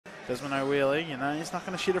Desmond O'Wheely, you know, he's not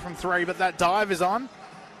going to shoot it from 3, but that dive is on.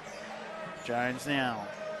 Jones now.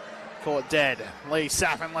 Caught dead. Lee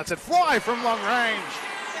Saffin lets it fly from long range.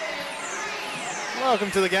 Welcome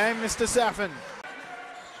to the game, Mr. Saffin.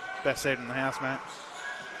 Best seat in the house, mate.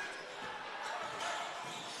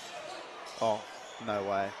 Oh, no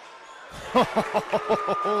way.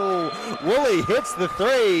 Woolley hits the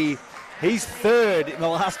 3. He's third in the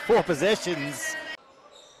last 4 possessions.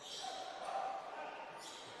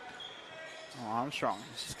 Oh, Armstrong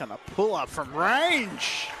is just going to pull up from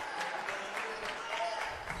range.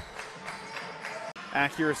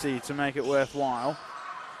 Accuracy to make it worthwhile.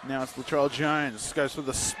 Now it's Latrell Jones. Goes for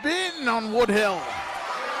the spin on Woodhill.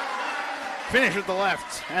 Finish with the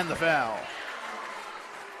left and the foul.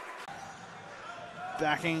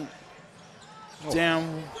 Backing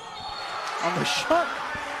down on the shot.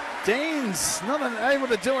 Dean's not able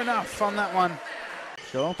to do enough on that one.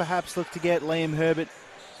 Geelong perhaps look to get Liam Herbert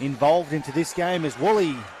involved into this game as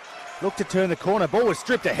Woolley look to turn the corner. Ball was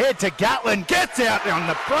stripped ahead to Gatlin. Gets out on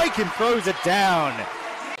the break and throws it down.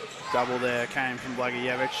 Double there came from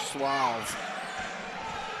Blagojevich. Suave.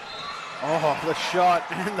 Oh, the shot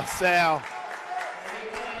and the foul.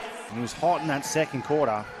 And he was hot in that second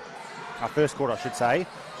quarter. First quarter, I should say.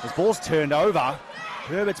 His ball's turned over.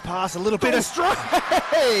 Herbert's pass a little bit astray.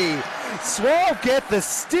 Suave get the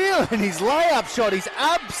steal in his layup shot. He's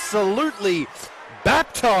absolutely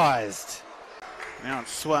baptized. Now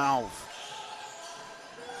it's Suave.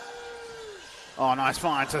 Oh, nice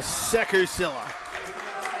find to Sekou Silla.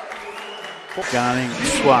 Guarding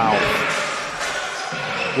Suave.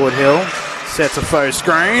 Woodhill sets a faux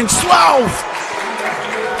screen. Suave!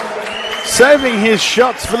 Saving his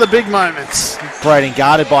shots for the big moments. Braden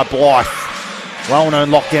guarded by Blythe. Well-known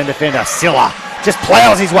lockdown defender, Silla just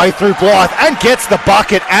plows his way through Blythe and gets the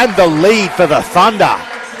bucket and the lead for the Thunder.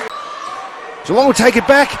 Geelong will take it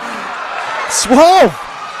back. Suave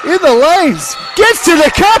in the lanes, gets to the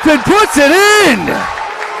cup and puts it in.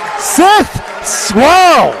 Seth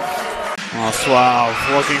Suave. Oh, Suave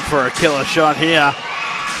looking for a killer shot here.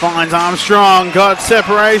 Finds Armstrong, got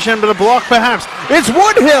separation, but a block perhaps. It's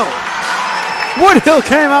Woodhill. Woodhill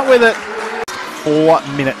came up with it. 4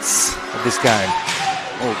 minutes of this game.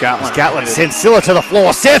 Oh, Gatlin. Gatlin sends Silla to the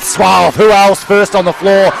floor. Seth Suave, who else first on the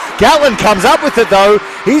floor? Gatlin comes up with it though.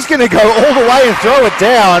 He's going to go all the way and throw it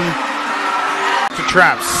down. To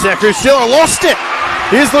traps. Sekou Silla lost it.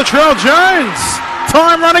 Here's Latrell Jones.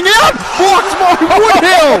 Time running out. Blocked by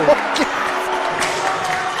Woodhill.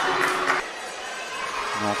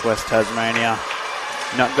 Northwest Tasmania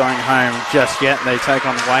not going home just yet. They take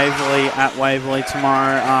on Waverley at Waverley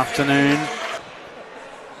tomorrow afternoon.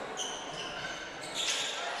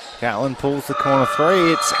 Gatlin pulls the corner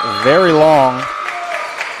 3. It's very long.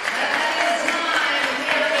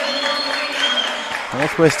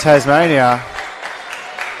 Northwest Tasmania